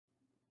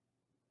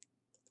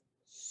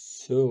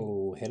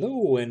So,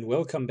 hello and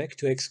welcome back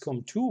to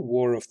XCOM2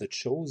 War of the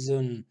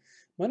Chosen.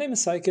 My name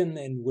is Syken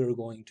and we're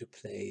going to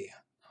play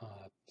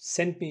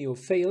Send Me Your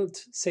Failed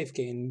save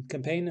game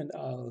campaign and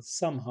I'll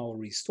somehow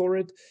restore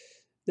it.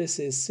 This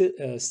is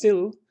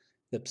still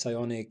the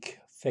Psionic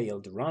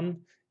failed run.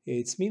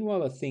 It's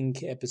meanwhile, I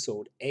think,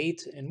 episode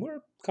 8, and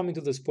we're coming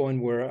to this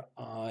point where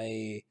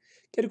I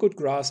get a good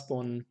grasp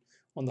on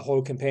the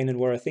whole campaign and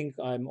where I think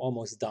I'm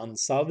almost done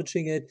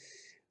salvaging it.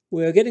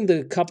 We're getting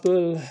the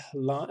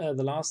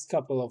last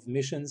couple of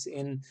missions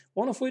in,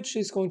 one of which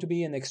is going to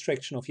be an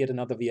extraction of yet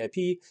another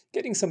VIP,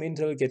 getting some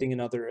intel, getting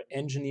another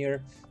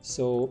engineer.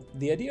 So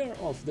the idea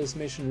of this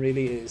mission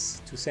really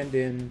is to send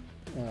in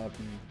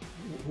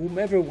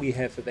whomever we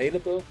have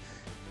available.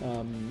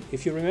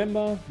 If you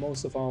remember,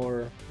 most of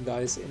our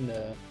guys in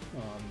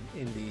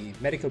the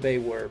medical bay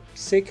were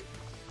sick,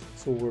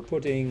 so we're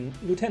putting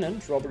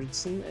Lieutenant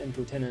Robertson and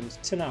Lieutenant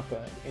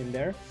Tanaka in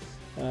there.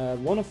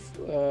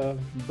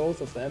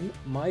 Both of them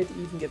might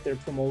even get their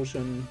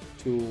promotion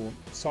to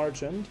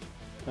sergeant,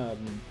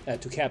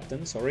 to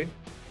captain, sorry.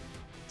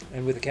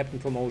 And with the captain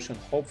promotion,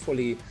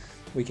 hopefully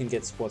we can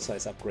get squad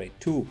size upgrade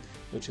too,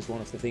 which is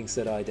one of the things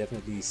that I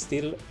definitely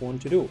still want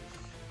to do.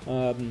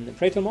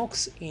 Praetor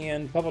Mox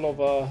and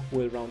Pavlova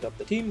will round up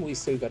the team. We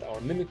still got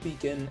our Mimic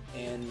Beacon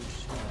and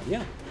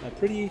yeah, a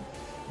pretty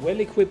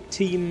well-equipped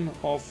team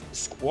of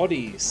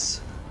squaddies.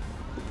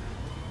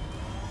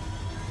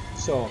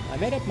 So, I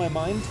made up my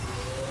mind.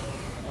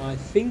 I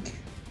think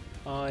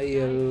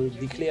I'll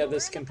declare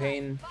this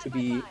campaign to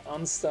be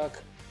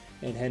unstuck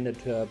and hand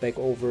it back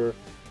over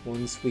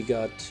once we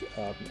got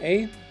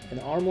A, an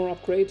armor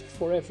upgrade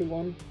for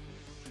everyone,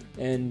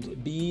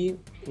 and B,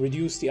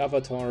 reduce the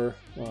avatar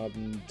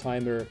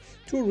timer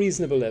to a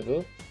reasonable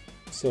level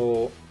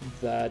so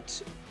that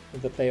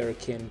the player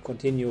can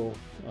continue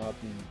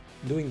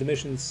doing the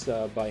missions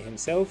by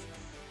himself.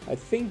 I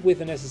think with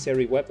the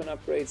necessary weapon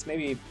upgrades,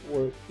 maybe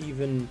we're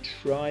even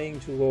trying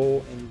to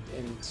go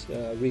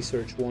and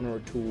research one or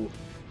two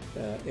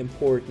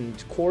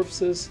important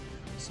corpses,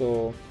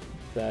 so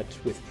that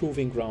with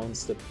proving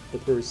grounds the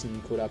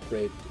person could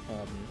upgrade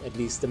at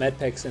least the med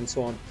packs and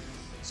so on.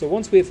 So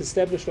once we have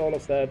established all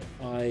of that,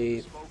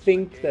 I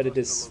think that it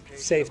is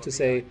safe to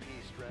say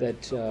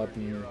that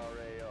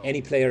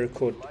any player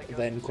could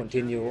then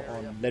continue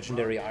on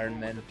Legendary Iron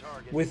Man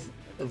with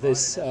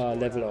this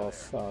level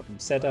of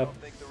setup.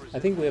 I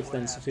think we have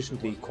then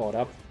sufficiently caught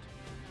up.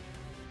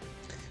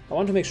 I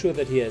want to make sure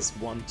that he has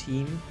one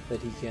team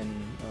that he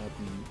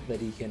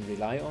can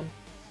rely on.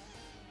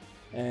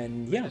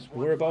 And yeah,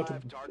 we're about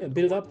to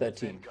build up that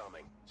team.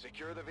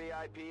 Secure the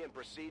VIP and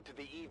proceed to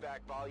the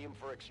evac volume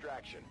for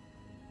extraction.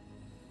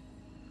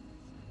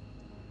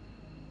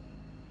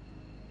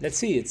 Let's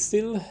see, it's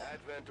still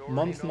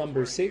month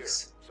number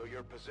 6.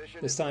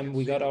 This time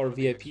we got our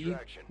VIP.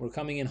 We're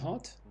coming in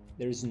hot.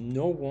 There's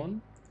no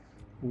one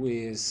who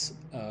is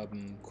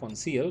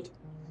concealed,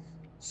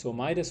 so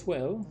might as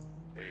well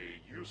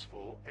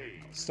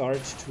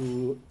start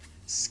to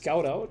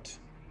scout out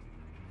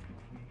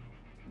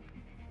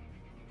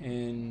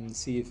and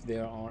see if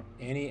there are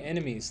any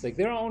enemies. Like,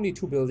 there are only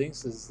 2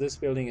 buildings, there's this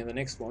building and the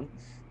next one,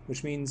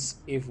 which means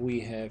if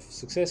we have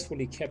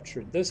successfully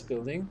captured this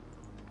building,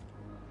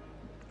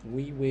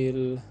 we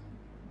will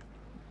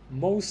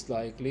most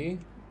likely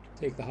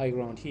take the high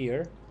ground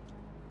here,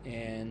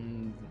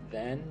 and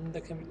then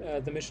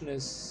the mission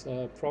is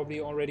probably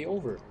already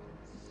over.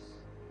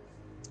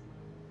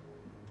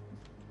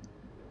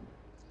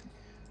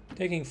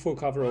 Taking full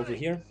cover over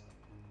here.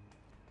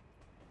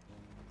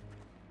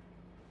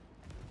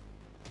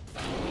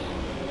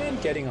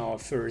 And getting our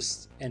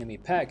first enemy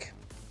pack.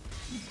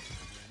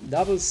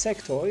 Double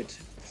sectoid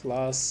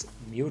plus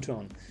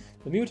muton.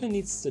 The muton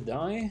needs to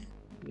die.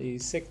 The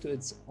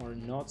sectoids are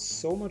not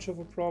so much of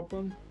a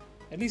problem,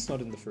 at least not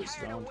in the first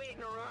round.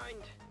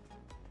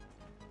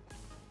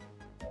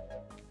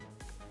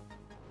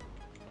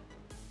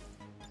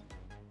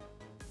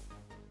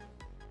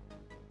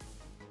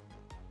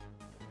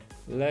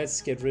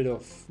 Let's get rid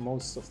of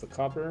most of the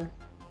copper.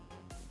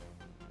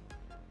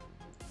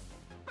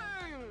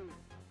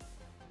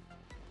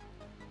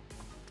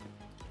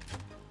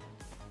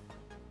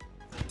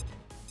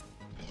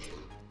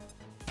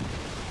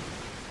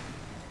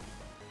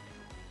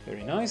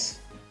 Very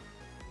nice.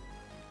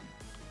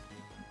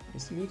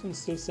 Is the mutant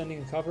still standing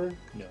in cover?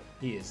 No,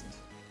 he isn't.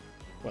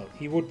 Well,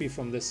 he would be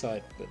from this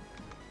side, but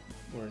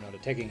we're not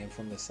attacking him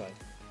from this side.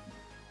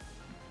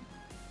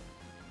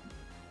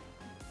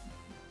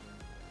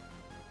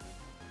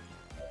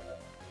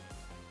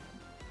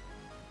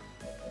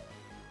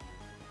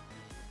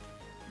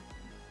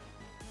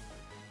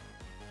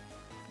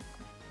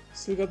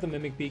 Still got the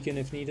Mimic Beacon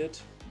if needed.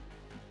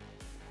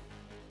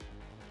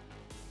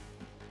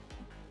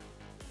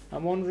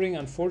 I'm wondering,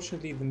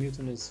 unfortunately the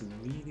mutant is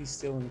really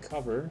still in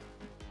cover.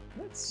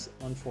 That's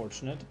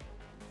unfortunate.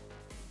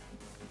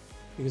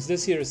 Because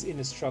this here is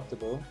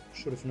indestructible.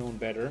 Should have known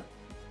better.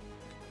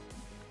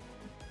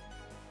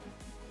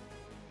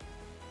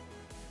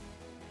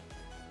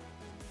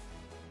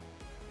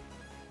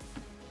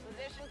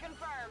 Position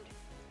confirmed.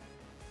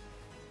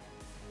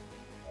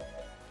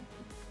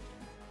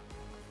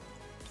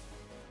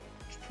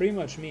 pretty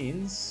much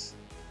means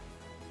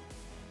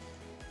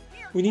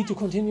we need to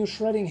continue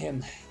shredding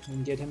him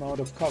and get him out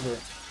of cover.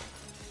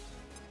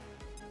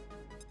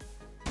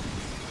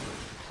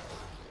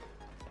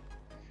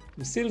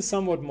 I'm still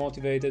somewhat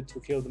motivated to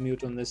kill the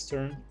mutant this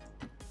turn.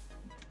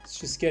 It's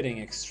just getting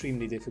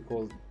extremely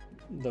difficult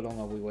the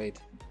longer we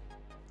wait.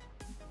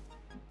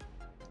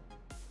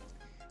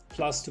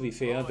 Plus, to be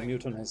fair, the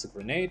mutant has a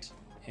grenade,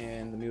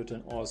 and the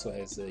mutant also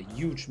has a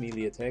huge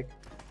melee attack.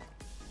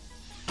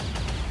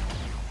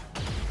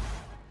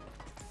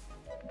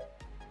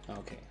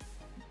 Okay.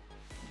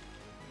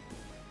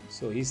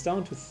 So he's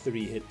down to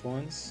 3 hit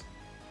points.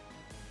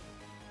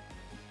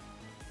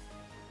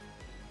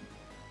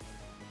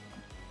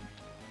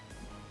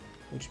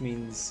 Which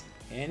means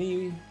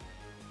any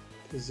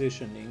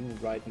positioning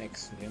right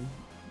next to him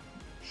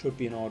should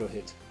be an auto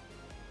hit.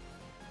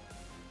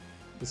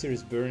 This here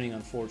is burning,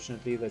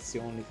 unfortunately. That's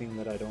the only thing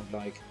that I don't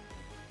like.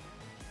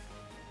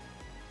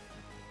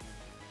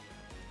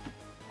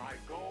 I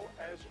go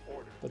as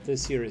ordered. But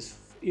this here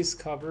is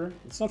cover.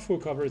 It's not full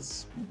cover,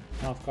 it's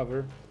half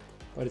cover,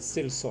 but it's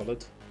still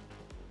solid.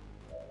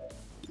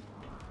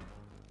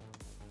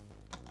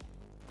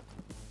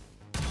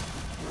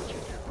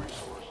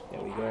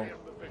 There we go.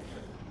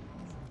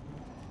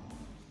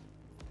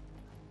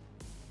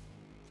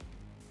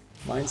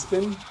 Mind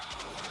spin.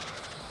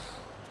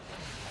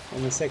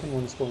 And the second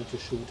one is going to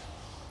shoot.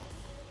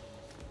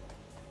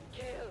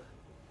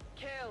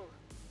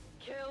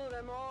 Kill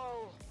them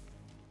all.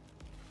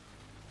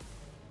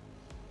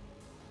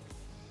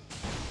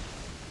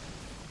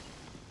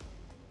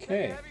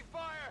 Okay. Heavy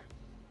fire.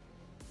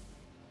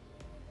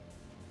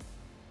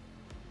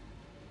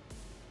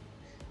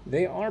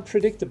 They are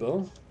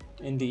predictable,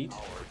 indeed.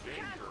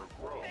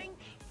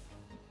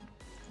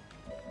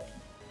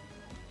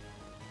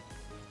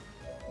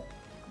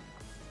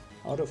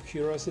 Out of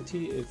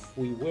curiosity, if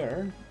we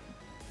were...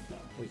 No,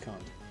 we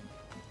can't.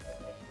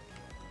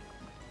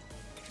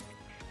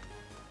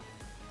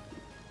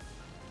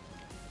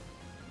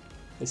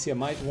 Let's see, I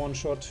might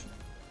one-shot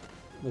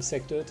the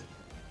sectoid.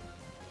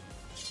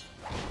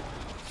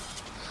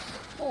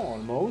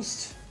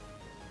 Almost.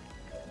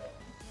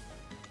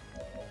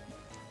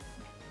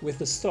 With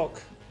the stock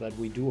that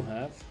we do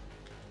have.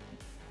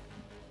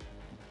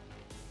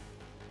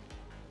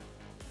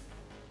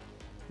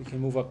 We can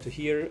move up to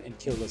here and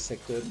kill the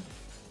sectoid.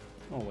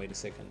 Oh, wait a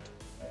second.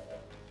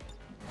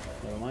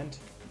 Never mind.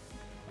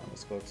 I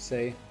was about to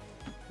say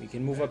we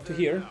can move up to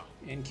here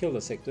and kill the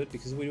sectoid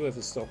because we do have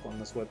a stock on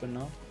this weapon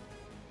now.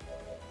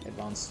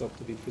 Advanced stock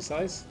to be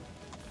precise.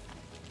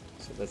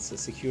 So that's a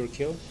secure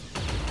kill.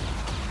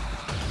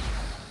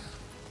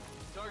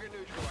 Target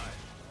neutralized.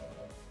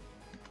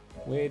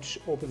 Which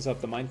opens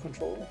up the mind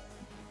control.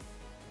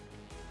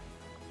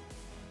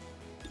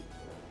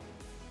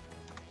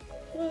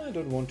 I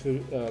don't want to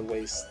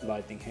waste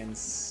lightning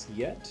hands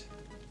yet.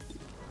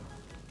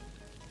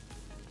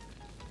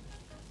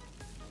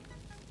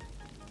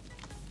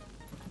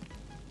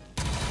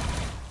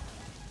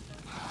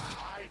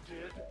 I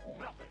did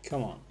nothing.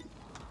 Come on.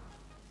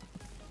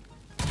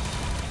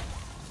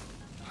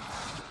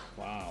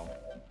 Wow.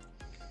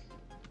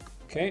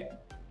 Okay.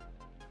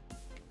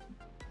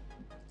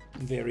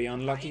 Very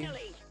unlucky.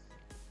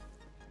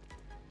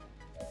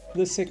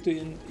 The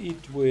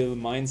sectoid will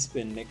mind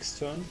spin next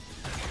turn.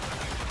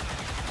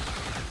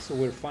 So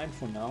we're fine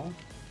for now.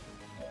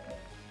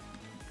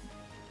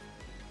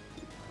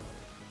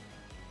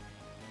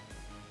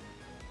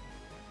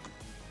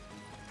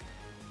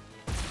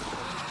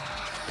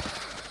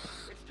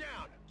 It's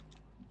down.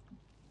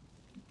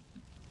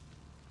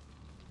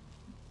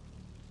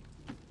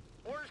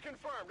 Orders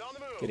confirmed. On the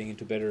move. Getting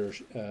into better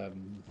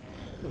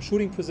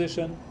shooting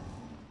position.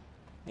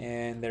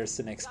 And there's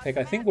the next pack.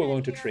 I think we're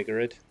going to trigger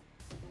it.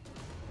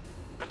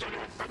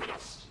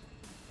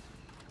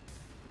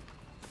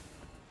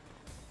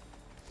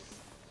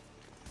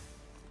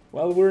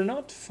 Well, we're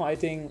not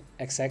fighting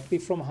exactly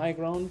from high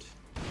ground,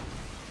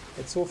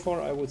 but so far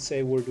I would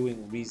say we're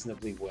doing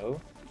reasonably well,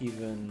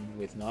 even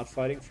with not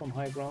fighting from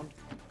high ground.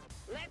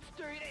 Let's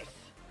do this.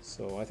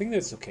 So I think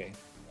that's okay.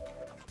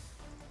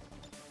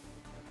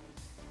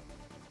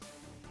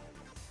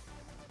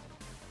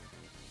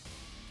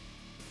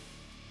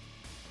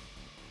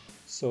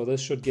 So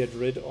this should get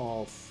rid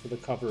of the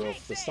cover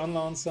of the Stun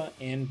Lancer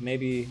and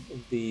maybe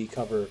the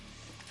cover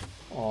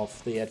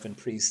of the Advent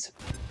Priest.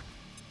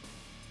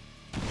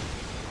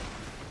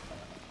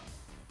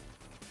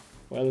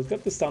 Well, it's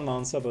got the Stun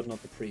Lancer, but not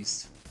the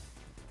Priest.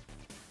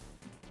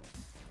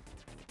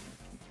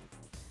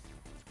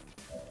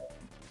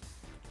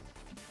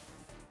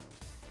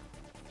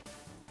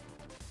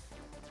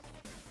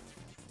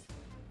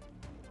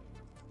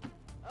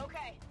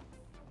 Okay.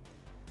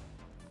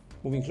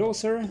 Moving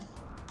closer,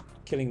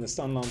 killing the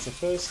Stun Lancer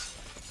first.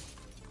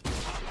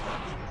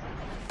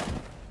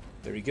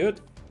 Very good.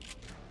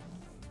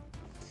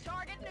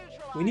 Target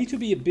neutralized. We need to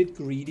be a bit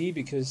greedy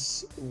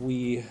because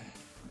we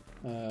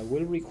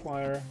will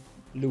require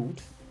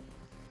loot.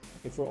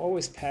 If we're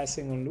always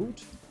passing on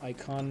loot, I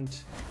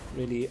can't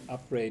really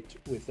upgrade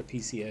with the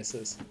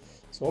PCSs.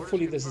 So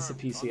hopefully this is a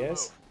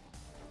PCS.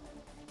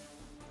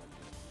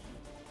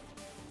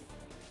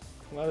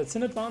 Well, it's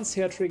an advanced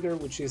hair trigger,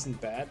 which isn't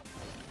bad.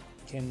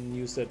 Can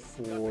use that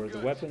for the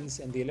weapons,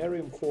 and the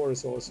Elarium core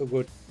is also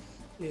good.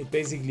 It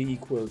basically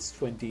equals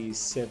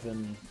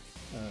 27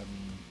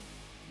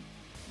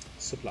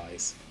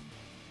 supplies.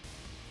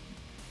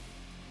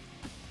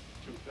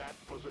 To that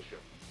position.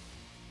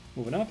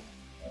 Moving up.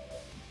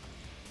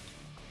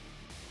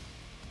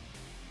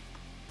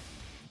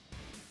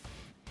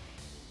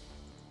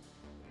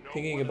 No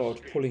Thinking one about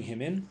escapes. pulling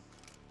him in.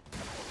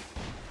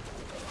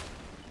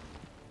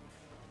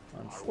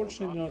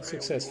 Unfortunately not fail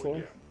you successful.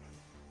 again.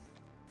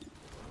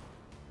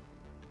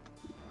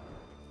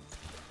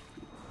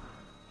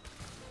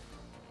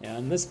 Yeah,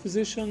 in this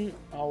position,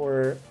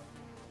 our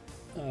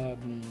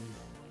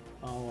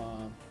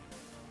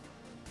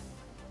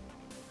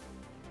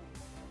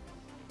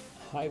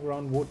high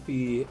ground would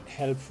be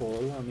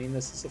helpful. I mean,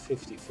 this is a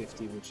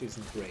 50-50, which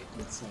isn't great.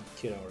 Let's not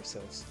kid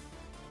ourselves.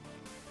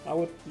 I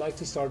would like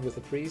to start with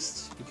the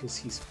priest, because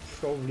he's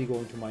probably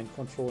going to mind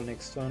control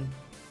next turn.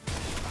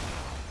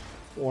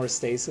 Or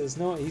stasis.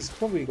 No, he's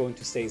probably going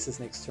to stasis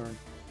next turn.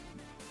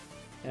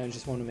 And I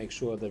just want to make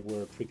sure that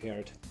we're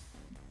prepared.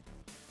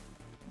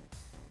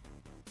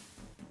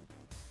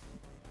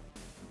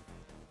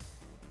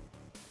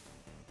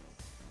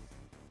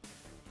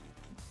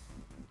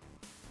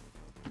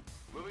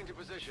 Moving to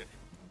position.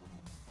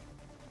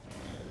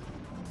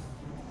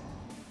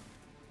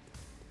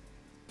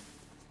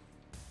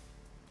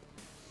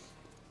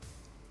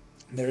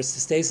 There's the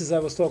stasis I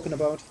was talking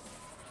about.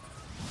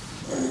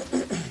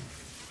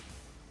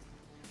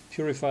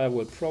 Purifier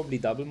will probably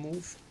double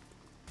move.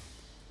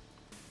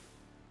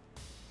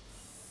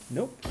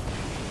 Nope.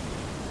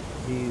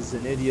 He's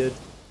an idiot.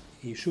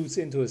 He shoots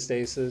into a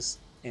stasis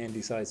and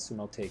decides to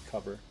not take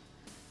cover.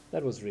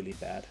 That was really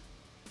bad.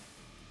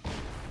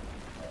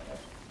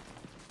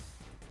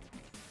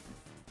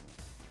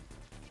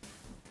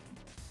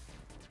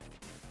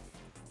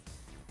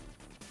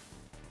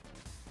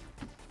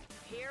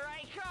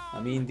 I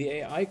mean, the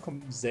AI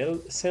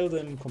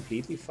seldom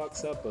completely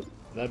fucks up, but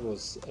that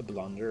was a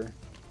blunder.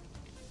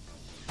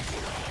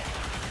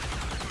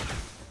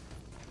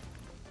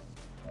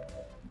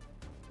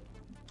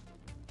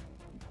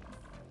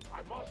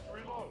 I must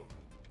reload.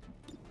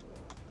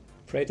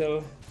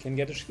 Praetor can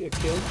get a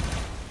kill.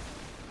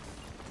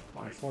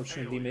 My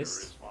Unfortunately failure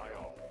missed. is my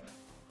own.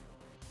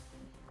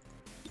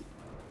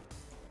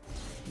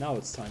 Now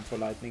it's time for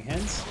lightning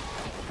hands.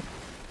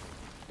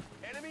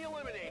 Enemy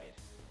eliminated.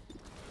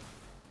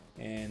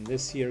 And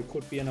this here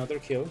could be another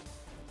kill.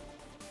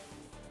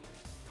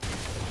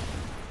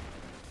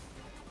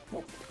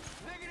 Nope.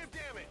 Negative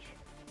damage.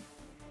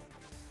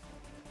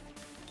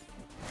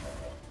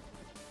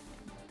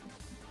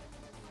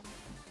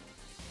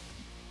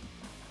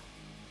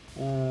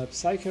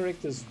 Psy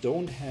characters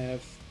don't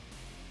have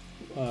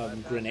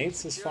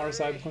grenades as far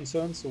as I'm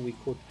concerned, so we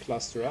could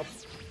cluster up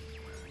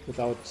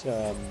without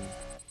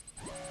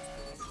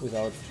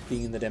without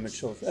being in the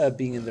damage of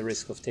being in the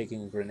risk of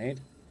taking a grenade.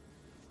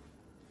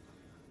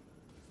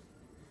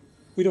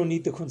 We don't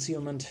need the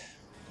concealment.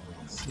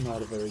 It's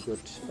not a very good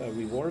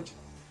reward.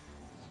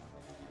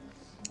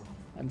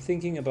 I'm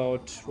thinking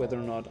about whether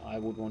or not I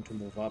would want to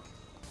move up.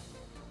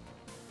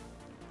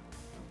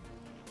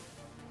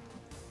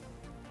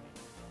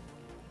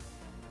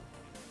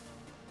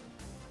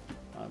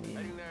 I mean,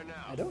 Heading there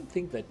now. I don't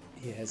think that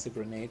he has a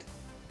grenade.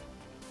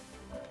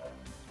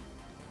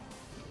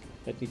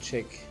 Let me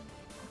check.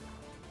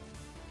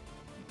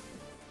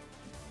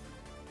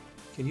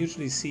 Can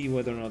usually see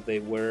whether or not they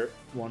wear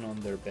one on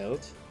their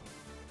belt,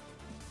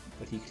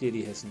 but he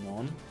clearly has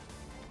none.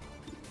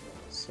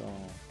 So,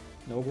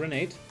 no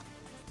grenade.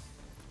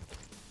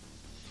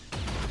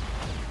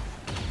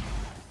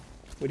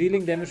 We're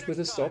dealing damage with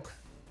a stock,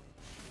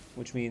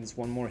 which means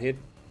one more hit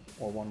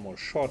or one more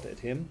shot at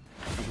him,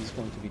 and he's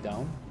going to be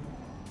down.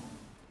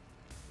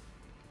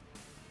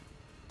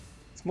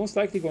 It's most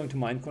likely going to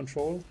mind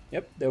control.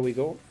 Yep, there we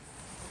go.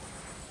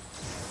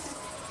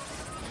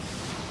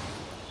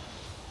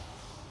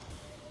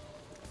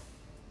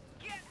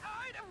 Get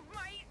out of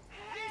my Need to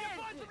head!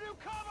 find some new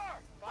cover.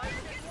 Fire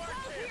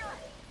control here!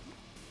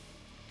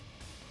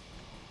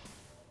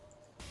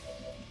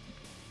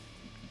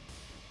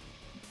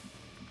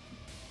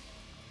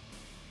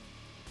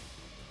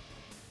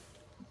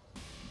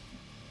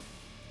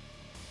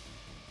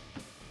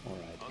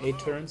 Alright, 8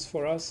 turns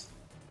for us.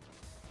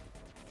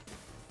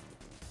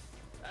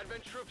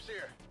 Advent troops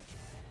here.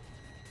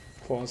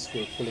 Of course,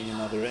 we're pulling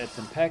another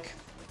Advent pack.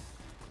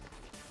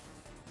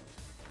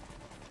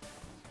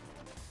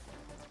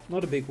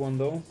 Not a big one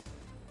though.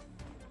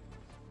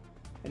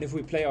 And if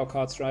we play our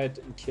cards right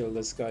and kill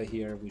this guy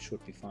here, we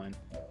should be fine.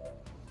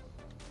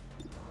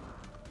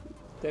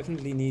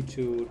 Definitely need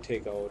to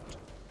take out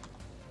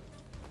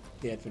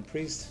the Advent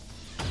Priest.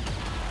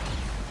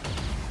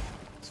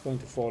 It's going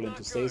to fall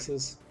into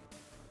stasis.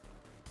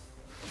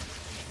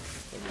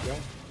 There we go.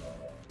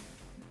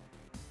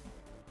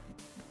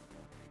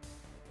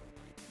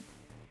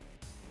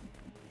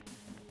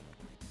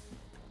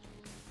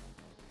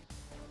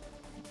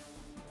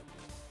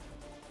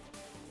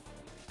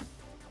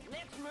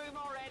 Let's move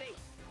already!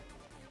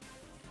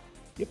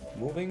 Yep,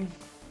 moving.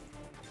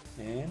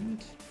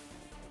 And...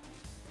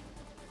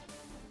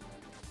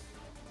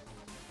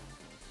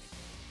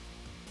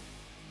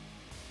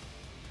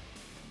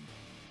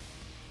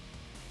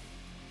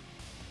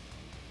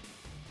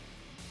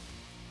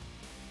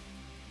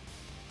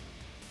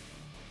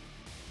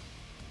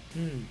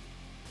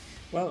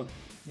 well,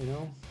 you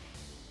know...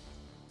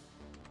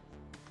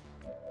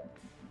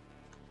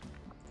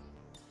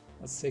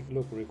 let's take a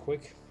look real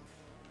quick.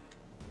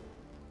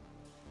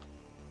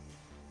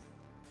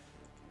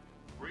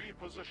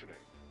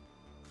 Repositioning.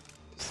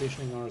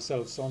 Positioning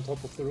ourselves on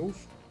top of the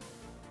roof.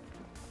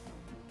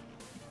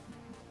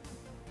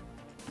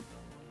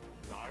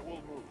 I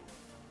will move.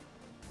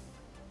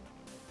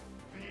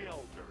 The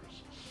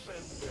elders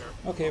send their...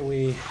 Okay,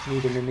 we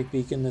need a mimic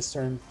beacon this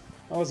turn.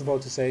 I was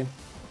about to say.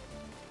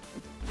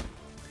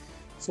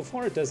 So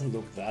far it doesn't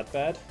look that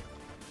bad.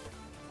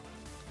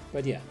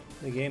 But yeah,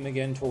 the game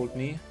again taught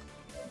me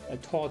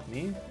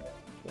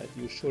that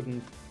you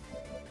shouldn't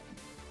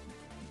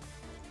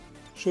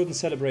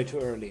celebrate too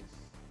early.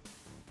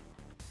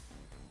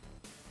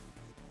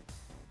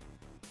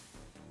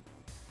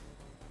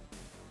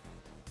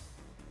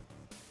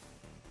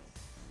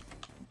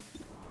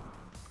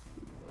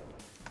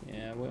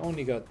 Yeah, we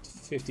only got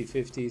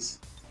 50-50s.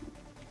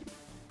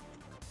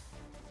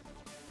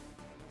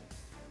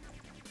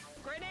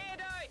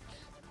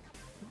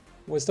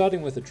 We're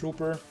starting with a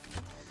trooper.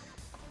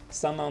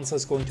 Stun Lancer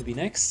is going to be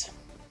next.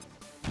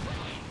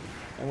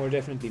 And we're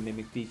definitely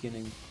mimic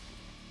beaconing.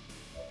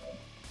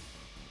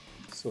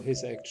 So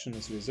his action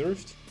is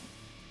reserved.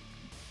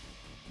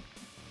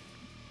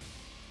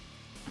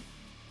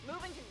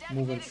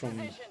 Moving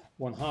from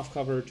one half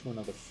cover to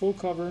another full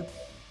cover.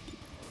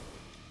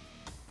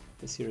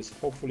 This here is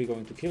hopefully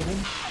going to kill him.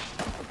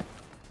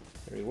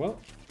 Very well.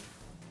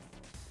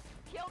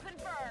 Kill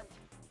confirmed.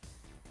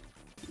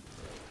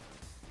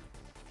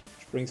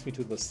 Which brings me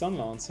to the Stun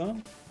Lancer.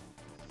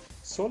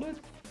 Solid.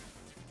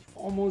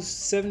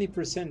 Almost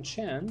 70%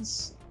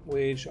 chance,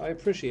 which I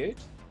appreciate.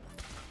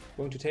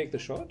 Going to take the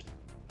shot.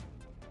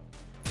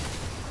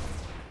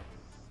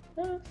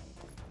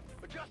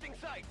 Adjusting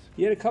sights.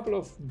 He had a couple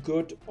of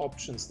good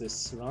options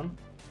this run,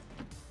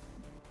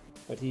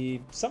 but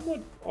he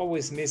somewhat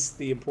always missed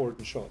the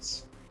important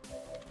shots.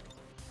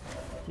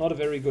 Not a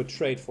very good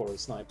trait for a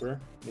sniper,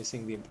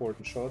 missing the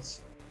important shots.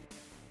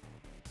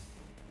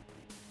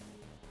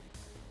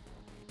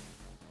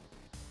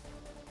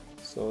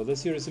 So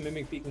this here is a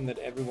mimic beacon that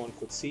everyone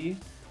could see,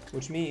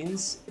 which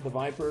means the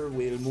Viper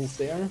will move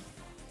there,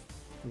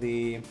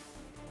 the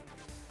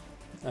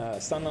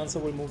Stun Lancer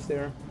will move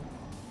there,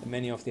 and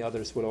many of the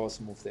others will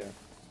also move there.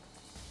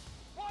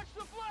 Watch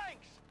the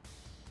flanks.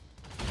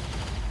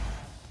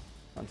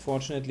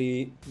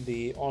 Unfortunately,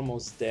 the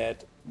almost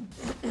dead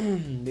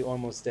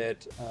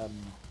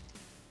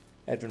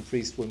Advent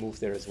Priest will move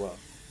there as well.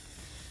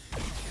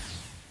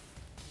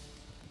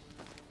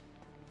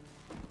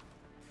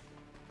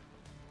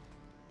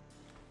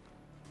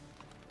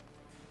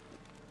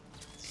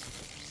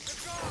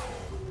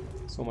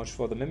 So much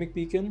for the Mimic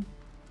Beacon.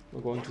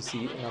 We're going to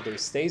see another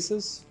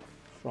Stasis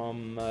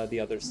from the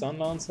other Stun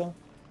Lancer.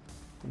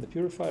 And the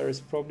Purifier is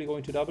probably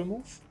going to double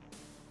move.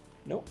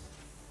 Nope.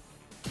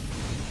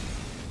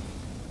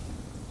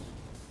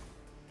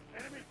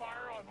 Enemy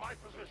fire on my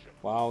position.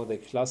 Wow, they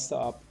cluster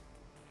up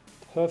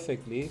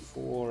perfectly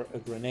for a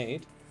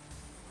grenade.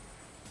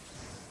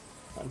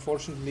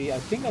 Unfortunately, I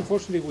think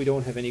we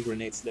don't have any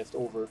grenades left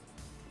over.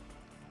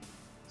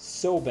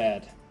 So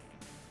bad.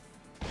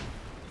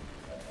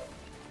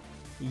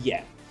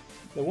 Yeah.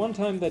 The one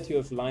time that you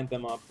have lined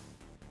them up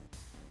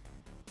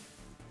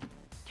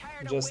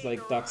just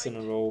like ducks in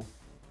a row,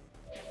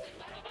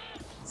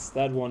 it's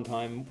that one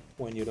time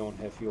when you don't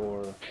have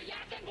your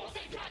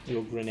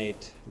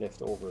grenade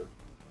left over.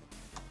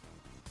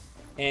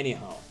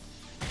 Anyhow.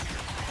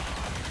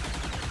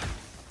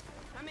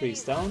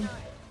 Priest down.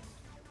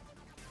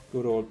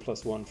 Good old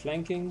 +1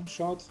 flanking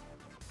shot.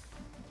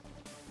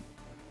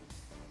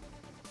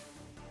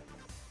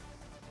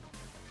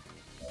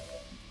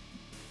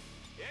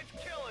 It's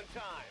killing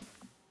time.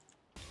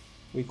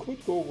 We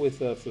could go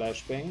with a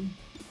flashbang,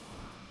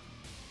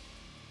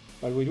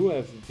 but we do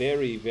have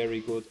very,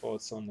 very good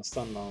odds on the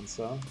Stun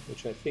Lancer,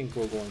 which I think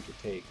we're going to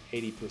take.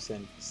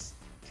 80% is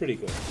pretty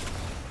good.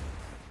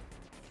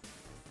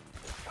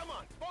 Come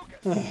on,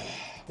 focus.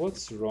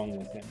 What's wrong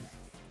with him?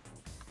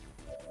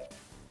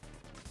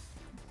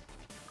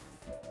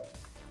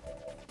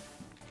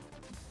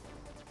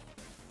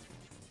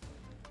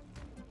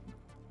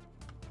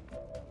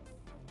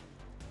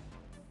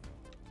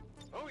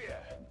 Oh yeah.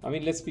 I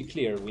mean, let's be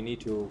clear, we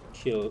need to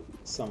kill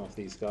some of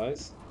these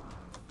guys.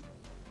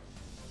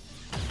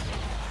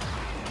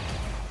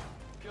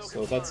 Kill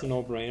So that's a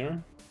confirmed.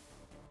 no-brainer.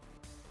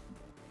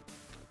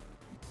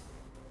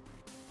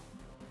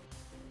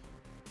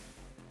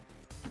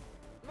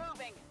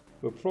 Moving.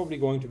 We're probably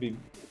going to be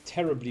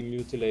terribly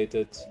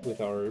mutilated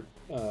with our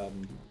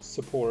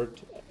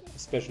support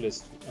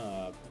specialist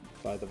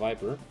by the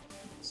Viper.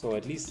 So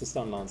at least the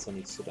Stun Lancer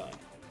needs to die.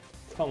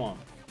 Come on.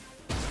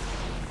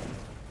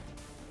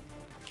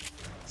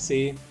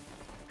 See,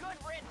 Good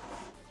riddance.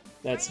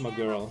 that's my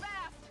Bring ammo girl.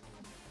 fast.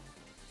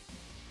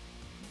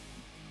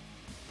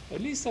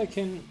 At least I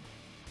can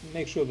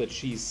make sure that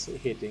she's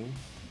hitting.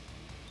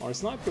 Our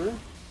sniper,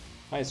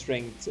 high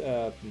strength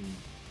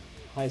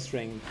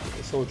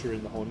soldier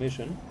in the whole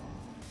mission,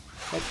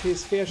 had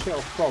his fair share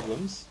of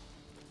problems.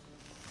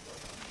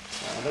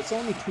 That's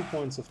only 2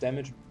 points of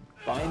damage.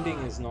 Binding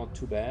is not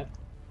too bad.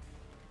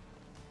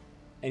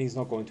 And he's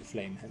not going to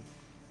flame him.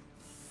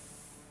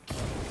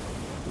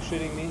 You're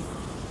shitting me?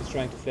 He's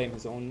trying to flame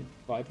his own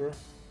Viper.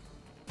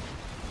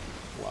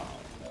 Wow.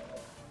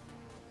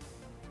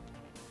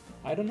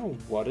 I don't know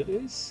what it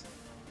is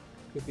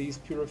with these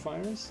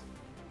purifiers.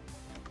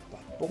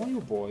 But boy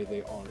oh boy,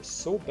 they are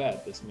so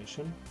bad this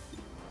mission.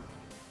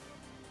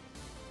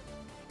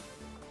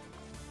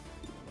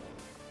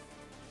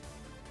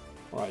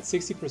 Alright,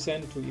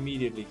 60% to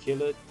immediately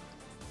kill it.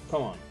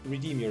 Come on,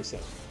 redeem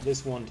yourself.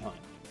 This one time.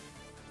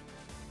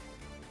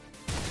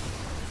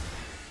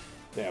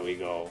 There we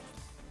go.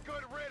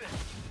 Good riddance.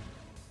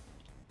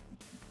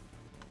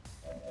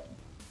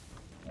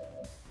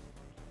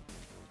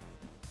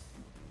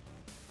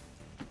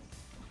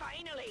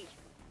 Finally.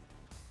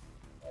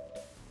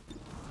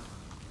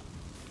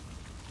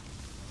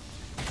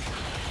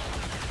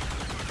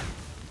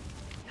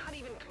 Not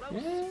even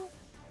close. Yeah.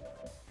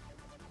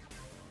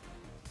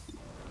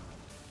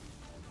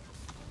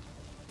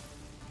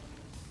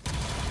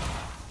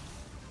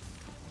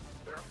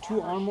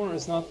 2 armor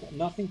is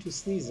nothing to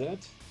sneeze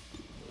at.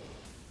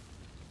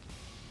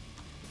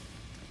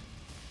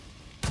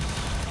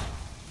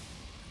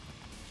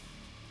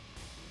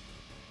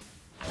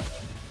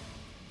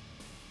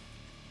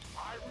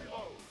 I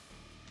reload.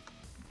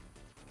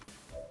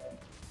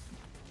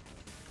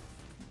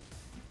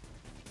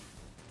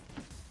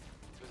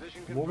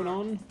 Position Moving confirmed.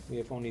 on, we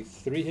have only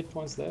 3 hit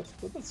points left,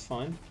 but that's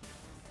fine.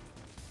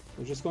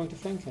 We're just going to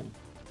flank him,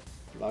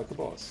 like a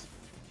boss.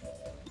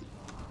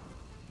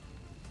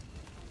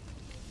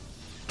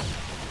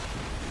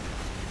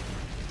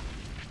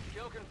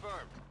 Kill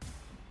confirmed.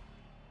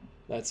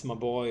 That's my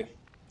boy.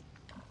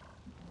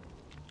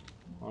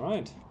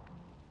 Alright.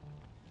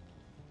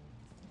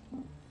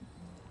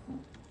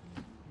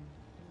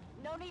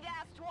 No need to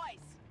ask twice.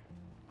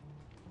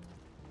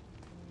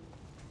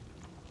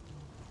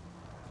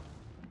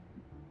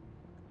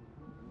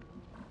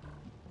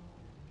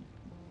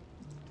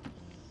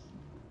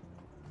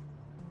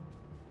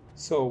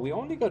 So we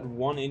only got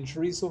 1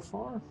 injury so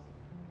far.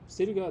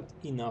 Still got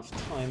enough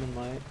time in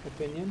my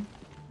opinion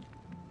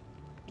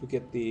to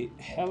get the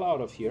hell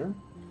out of here.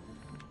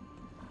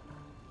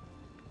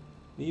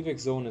 The evac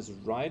zone is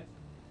right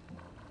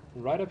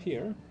up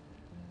here.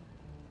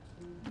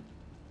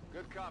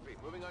 Good copy.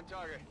 Moving on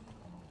target.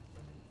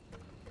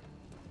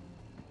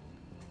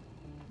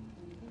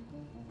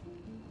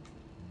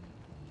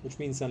 Which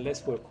means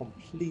unless we're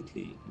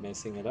completely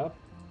messing it up,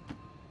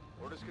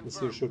 Orders confirmed. this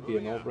here should be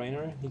a Moving out.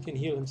 no-brainer. He can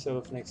heal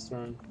himself next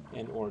turn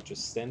and or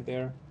just stand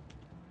there.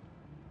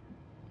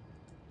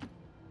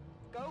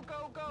 Go,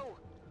 go, go.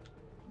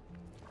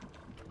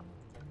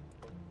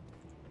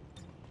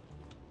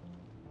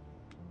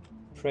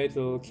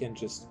 Praetel can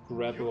just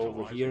grapple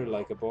over here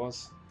like a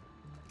boss.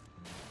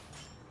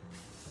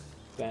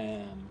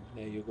 Bam,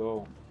 there you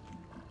go.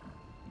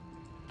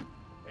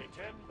 A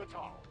 10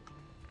 batal.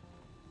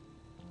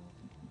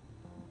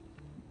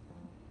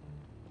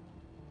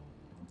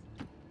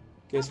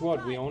 Guess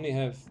what? We only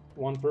have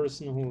one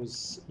person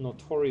who's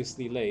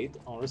notoriously late,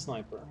 our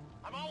sniper.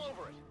 I'm all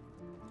over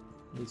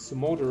it. Needs to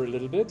motor a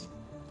little bit.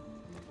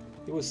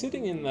 He was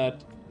sitting in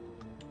that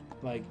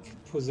like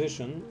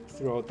position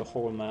throughout the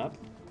whole map.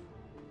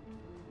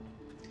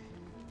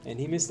 And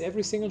he missed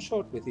every single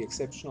shot with the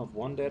exception of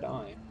one dead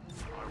eye,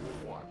 I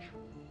will watch.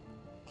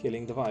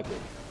 killing the Viper.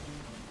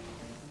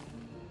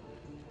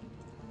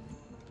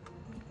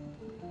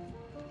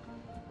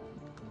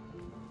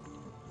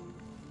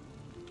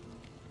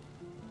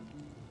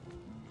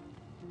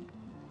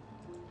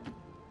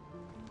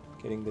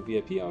 Getting the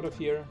VIP out of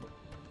here.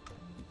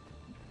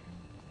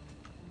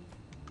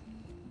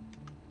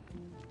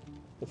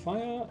 The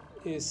fire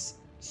is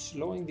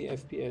slowing the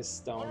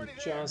FPS down Already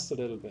there. just a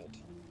little bit.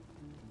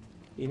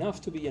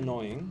 Enough to be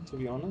annoying, to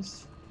be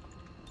honest.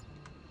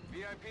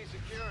 VIP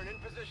secure and in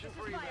position This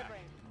for is evac.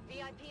 Firebrand.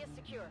 VIP is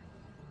secure.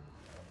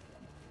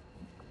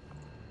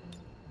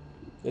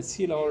 Let's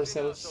heal Easy now,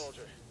 ourselves.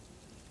 soldier.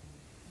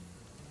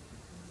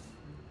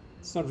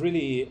 It's not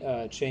really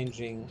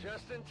changing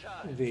Just in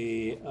time.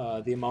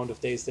 the amount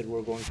of days that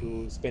we're going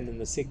to spend in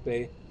the sick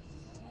bay.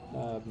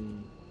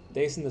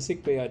 Days in the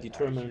sick bay are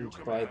determined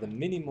by the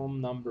minimum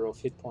number of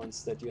hit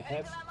points that you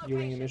have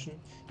during a mission,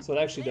 so it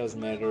actually doesn't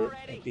matter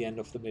at the end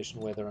of the mission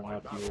whether or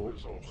not you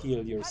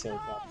heal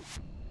yourself up.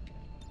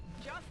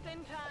 Just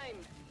in time.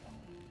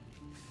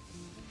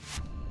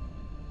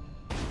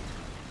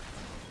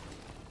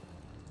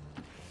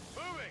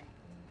 Moving.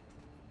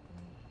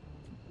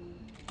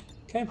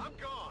 Okay, I'm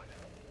gone.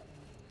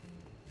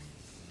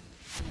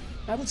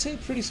 I would say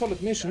pretty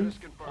solid mission.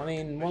 I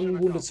mean, one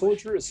wounded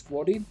soldier, a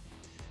squaddy.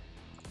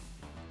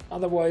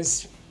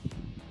 Otherwise,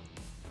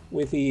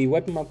 with the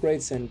weapon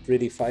upgrades and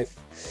really five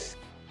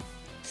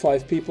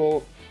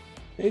people,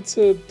 it's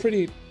a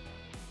pretty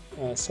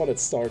solid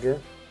starter.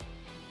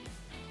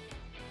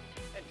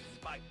 And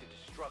despite the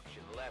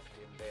destruction left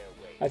in their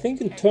way, I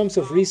think in terms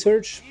of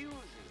research,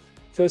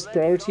 first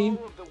priority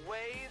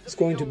is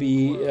going to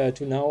be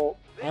to now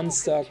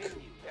unstuck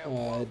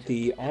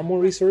the armor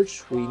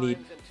research. We need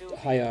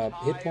higher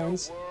hit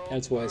points,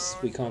 otherwise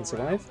we can't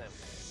survive.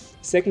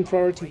 Second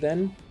priority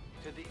then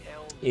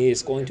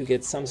is going to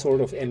get some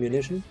sort of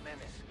ammunition.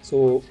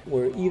 So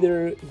we're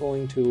either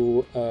going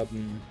to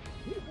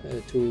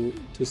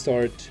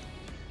start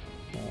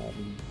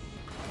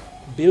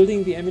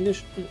building the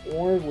ammunition,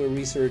 or we're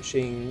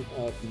researching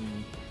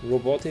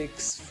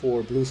robotics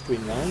for blue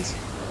screen rounds,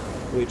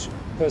 which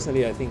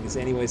personally I think is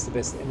anyways the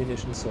best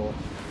ammunition, so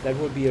that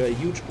would be a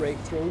huge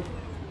breakthrough.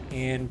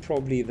 And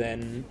probably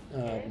then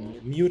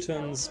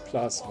mutants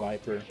plus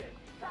Viper.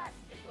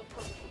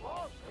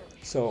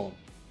 So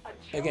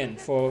again,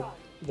 for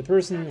the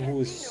person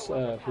who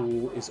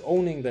is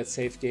owning that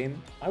safe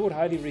game, I would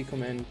highly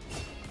recommend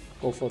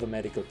go for the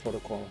medical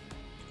protocol.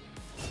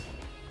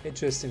 It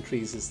just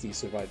increases the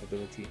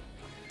survivability.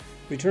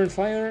 Return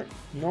fire,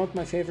 not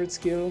my favorite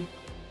skill.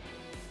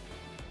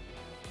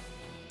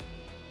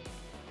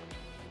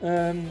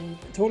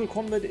 Total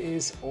combat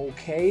is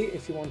okay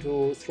if you want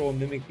to throw a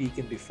mimic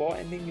beacon before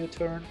ending your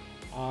turn.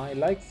 I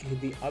like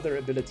the other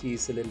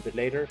abilities a little bit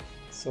later,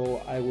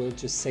 so I will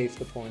just save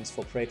the points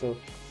for Praetel.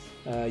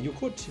 You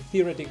could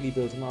theoretically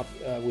build him up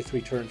with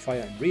return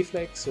fire and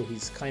reflex, so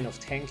he's kind of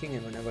tanking,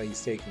 and whenever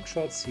he's taking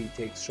shots, he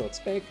takes shots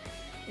back,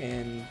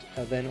 and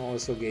then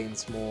also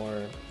gains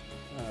more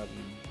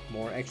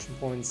action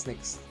points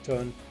next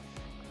turn.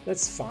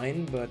 That's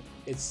fine, but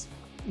it's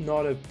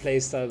not a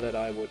playstyle that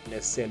I would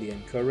necessarily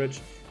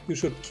encourage. You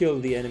should kill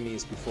the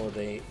enemies before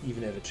they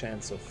even have a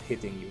chance of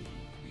hitting you.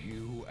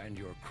 You and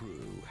your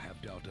crew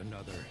have dealt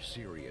another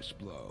serious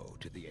blow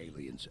to the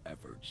aliens'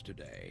 efforts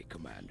today,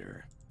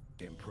 Commander.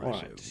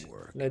 Impressive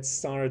work. Let's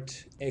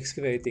start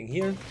excavating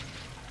here.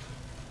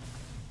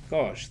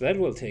 Gosh, that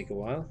will take a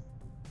while.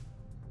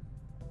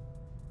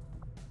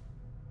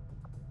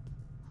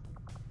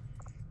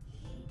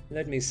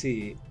 Let me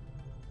see.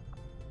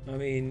 I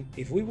mean,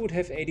 if we would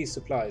have 80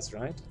 supplies,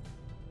 right?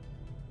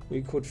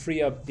 We could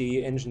free up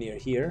the engineer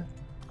here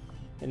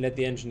and let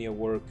the engineer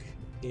work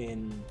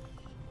in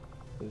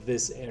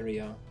this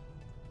area.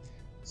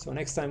 So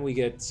next time we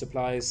get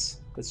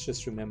supplies, let's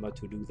just remember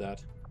to do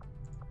that.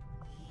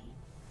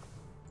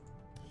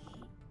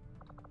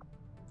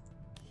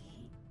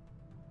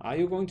 Are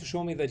you going to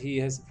show me that he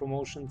has a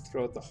promotion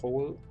throughout the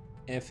whole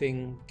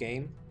effing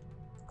game?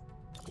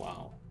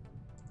 Wow.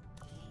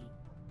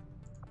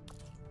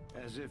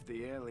 As if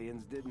the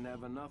aliens didn't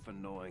have enough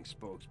annoying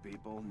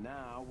spokespeople,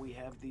 now we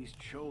have these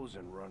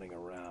chosen running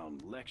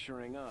around,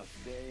 lecturing us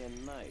day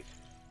and night.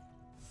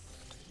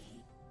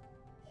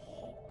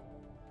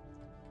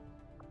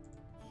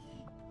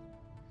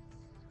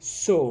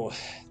 So,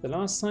 the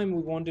last time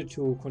we wanted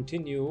to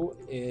continue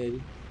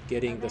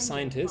getting the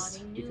scientists,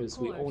 because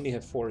we only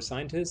have 4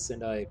 scientists,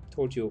 and I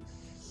told you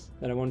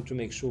that I wanted to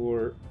make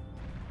sure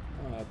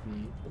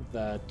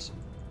that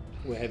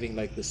we're having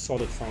like the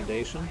solid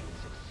foundation.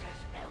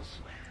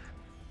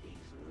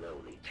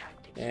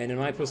 And in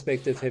my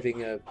perspective,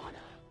 having a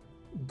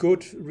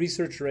good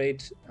research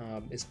rate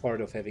is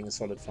part of having a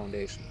solid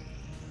foundation.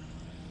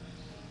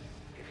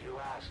 If you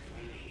ask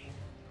me,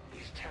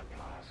 these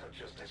Templars are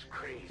just as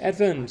crazy.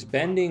 Advent,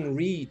 banding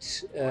Reed.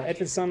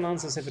 Advent Stun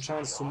Lancers have a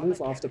chance to move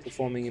after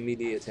performing a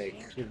melee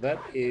attack. That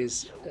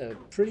is a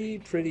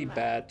pretty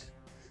bad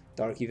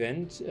dark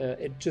event.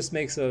 It just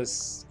makes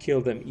us kill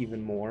them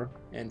even more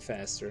and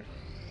faster.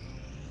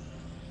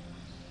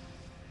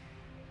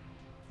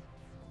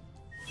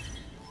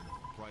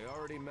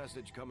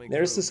 Message coming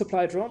There's the through.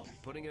 supply drop.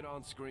 Putting it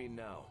on screen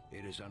now.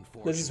 It is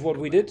unfortunate. This is what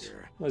we did.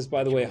 That's,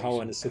 by the way, how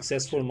a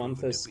successful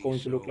month is going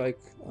to look like.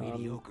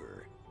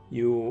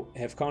 You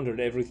have countered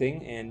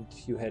everything, and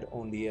you had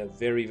only a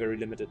very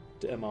limited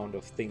amount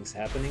of things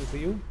happening to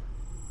you.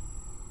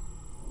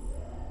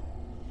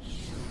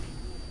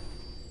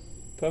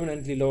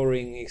 Permanently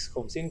lowering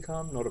XCOM's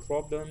income, not a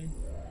problem.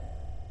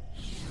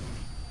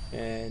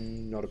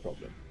 And not a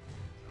problem.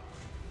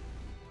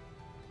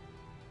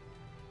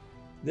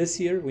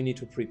 This year we need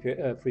to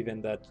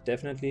prevent that,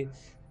 definitely.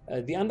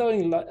 The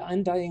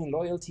undying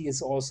loyalty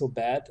is also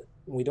bad.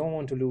 We don't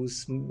want to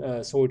lose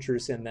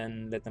soldiers and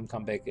then let them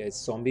come back as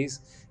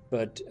zombies.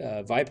 But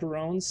Viper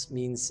rounds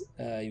means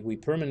we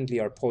permanently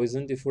are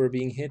poisoned if we're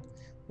being hit,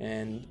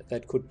 and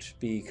that could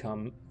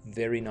become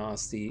very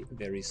nasty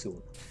very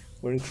soon.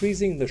 We're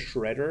increasing the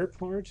shredder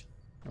part.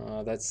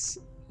 That's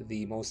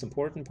the most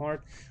important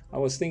part. I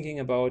was thinking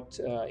about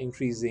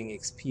increasing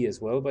XP as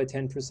well by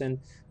 10%,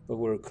 but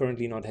we're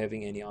currently not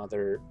having any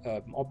other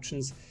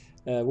options.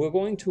 We're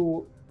going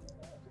to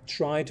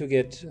try to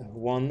get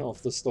one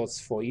of the slots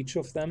for each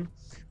of them,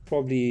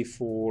 probably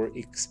for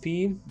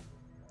XP.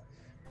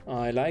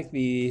 I like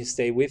the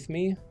stay with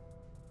me,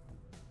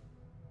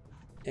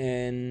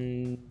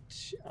 and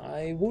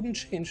I wouldn't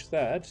change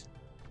that.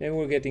 And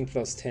we're getting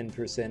plus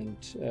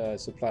 10%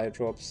 supply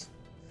drops.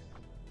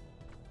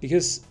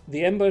 Because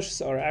the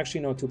ambushes are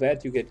actually not too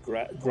bad. You get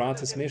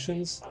gratis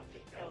missions.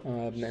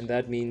 And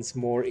that means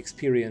more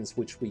experience,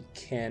 which we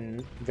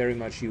can very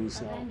much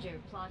use now. Avenger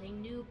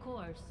plotting new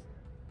course.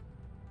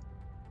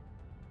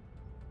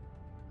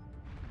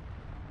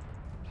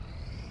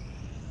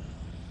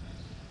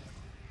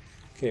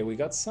 Okay, we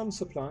got some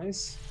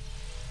supplies.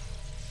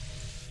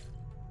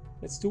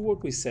 Let's do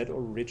what we said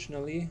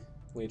originally,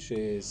 which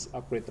is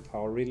upgrade the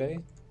power relay.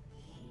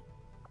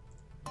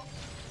 Power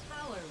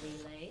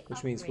relay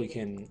Which means we upgraded.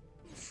 can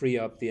free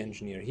up the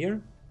engineer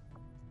here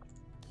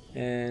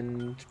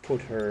and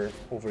put her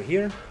over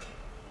here.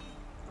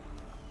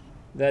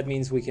 That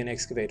means we can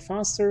excavate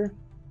faster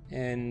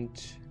and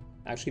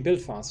actually build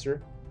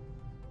faster,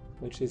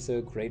 which is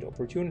a great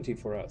opportunity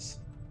for us.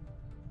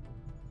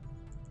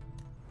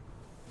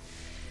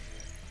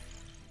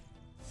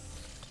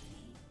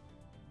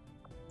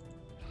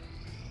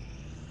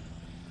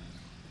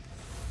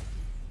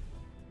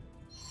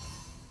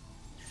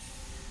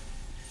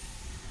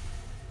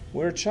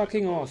 We're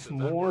chucking off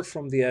more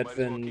from the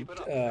Advent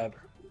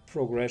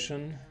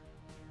progression.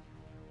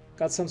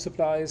 Got some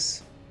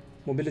supplies,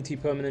 mobility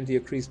permanently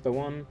increased by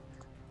 1,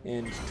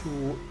 and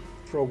 2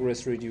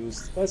 progress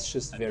reduced. That's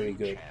just very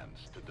good. A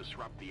chance to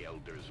disrupt the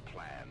Elders'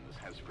 plans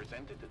has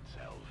presented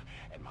itself,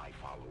 and my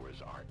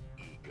followers are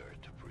eager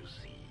to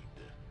proceed.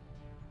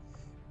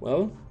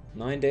 Well,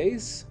 9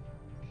 days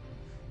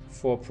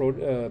for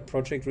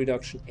project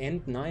reduction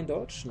and 9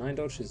 dodge. 9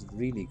 dodge is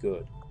really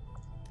good.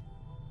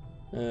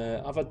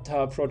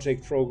 Avatar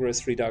project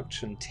progress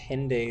reduction,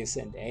 10 days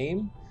and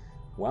aim.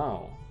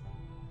 Wow.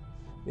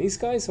 These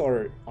guys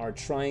are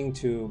trying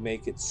to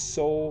make it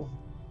so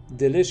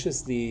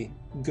deliciously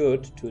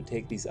good to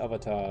take these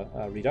avatar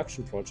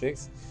reduction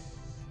projects.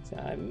 So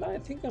I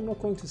think I'm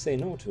not going to say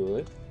no to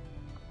it.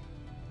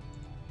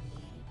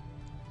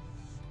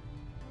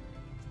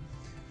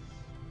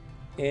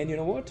 And you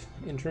know what?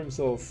 In terms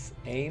of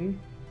aim,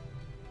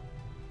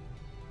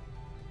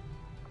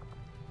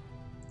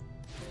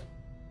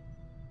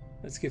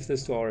 let's give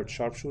this to our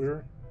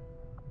sharpshooter.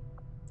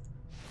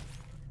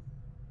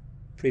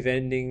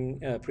 Preventing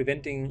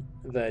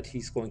that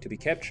he's going to be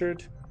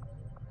captured.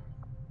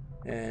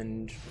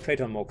 And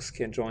Praetor Mox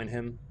can join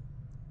him.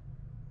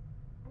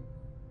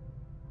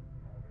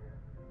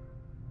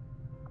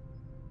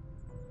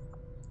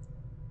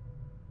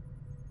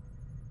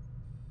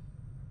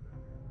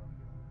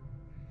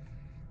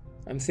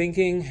 I'm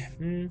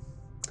thinking,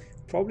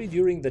 probably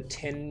during the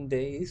 10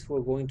 days,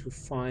 we're going to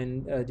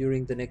find,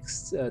 during the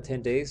next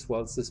 10 days,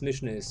 whilst this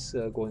mission is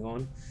going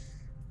on,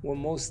 we're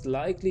most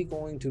likely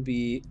going to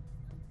be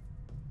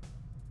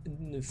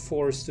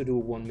forced to do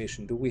one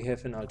mission. Do we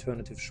have an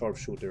alternative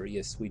sharpshooter?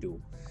 Yes, we do.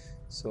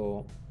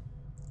 So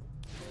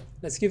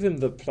let's give him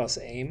the plus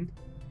aim.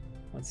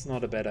 That's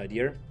not a bad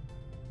idea.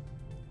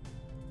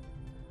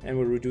 And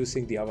we're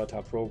reducing the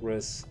avatar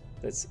progress.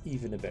 That's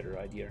even a better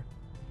idea.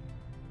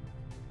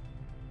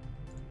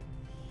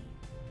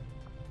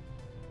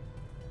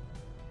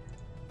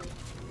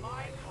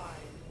 My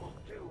kind will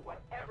do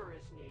whatever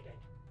is needed.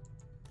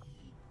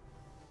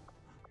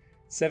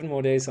 7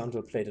 more days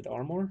until plated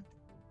armor.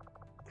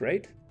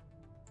 Great.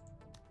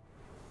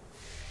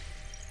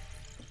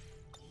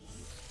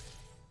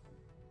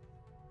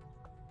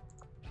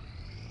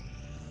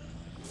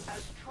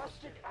 As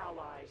trusted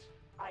allies,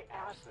 I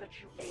ask that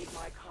you aid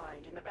my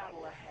kind in the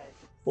battle ahead.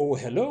 Oh,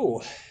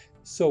 hello.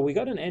 So we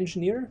got an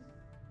engineer.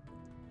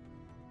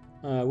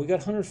 We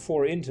got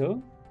 104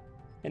 intel.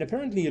 And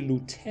apparently a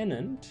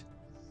lieutenant.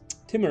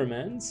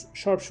 Timmermans,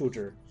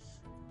 sharpshooter.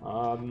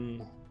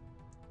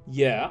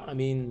 Yeah, I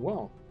mean,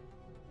 well,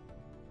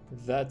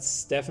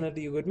 that's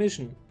definitely a good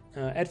mission.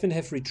 Advent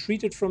have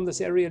retreated from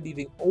this area,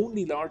 leaving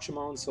only large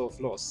amounts of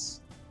loss.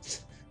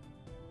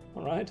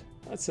 Alright,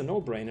 that's a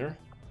no-brainer.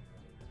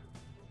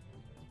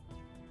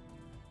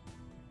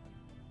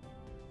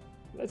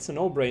 That's a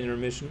no-brainer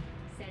mission.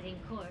 Setting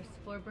course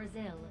for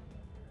Brazil.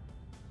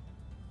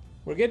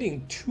 We're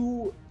getting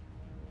two...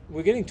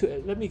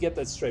 let me get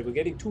that straight. We're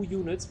getting 2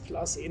 units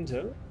plus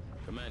intel,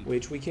 Commander,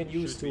 which we can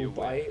you use should be to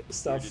aware buy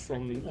stuff we're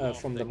detecting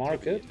from armed the activity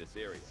market. in this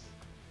area.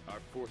 Our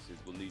forces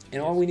will need to And be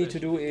all we need to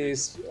do especially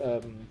is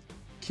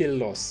kill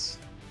loss.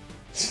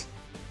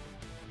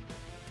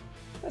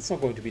 That's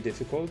not going to be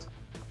difficult.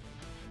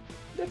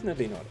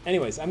 Definitely not.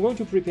 Anyways, I'm going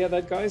to prepare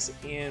that, guys,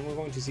 and we're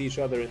going to see each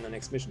other in the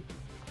next mission.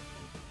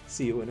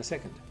 See you in a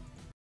second.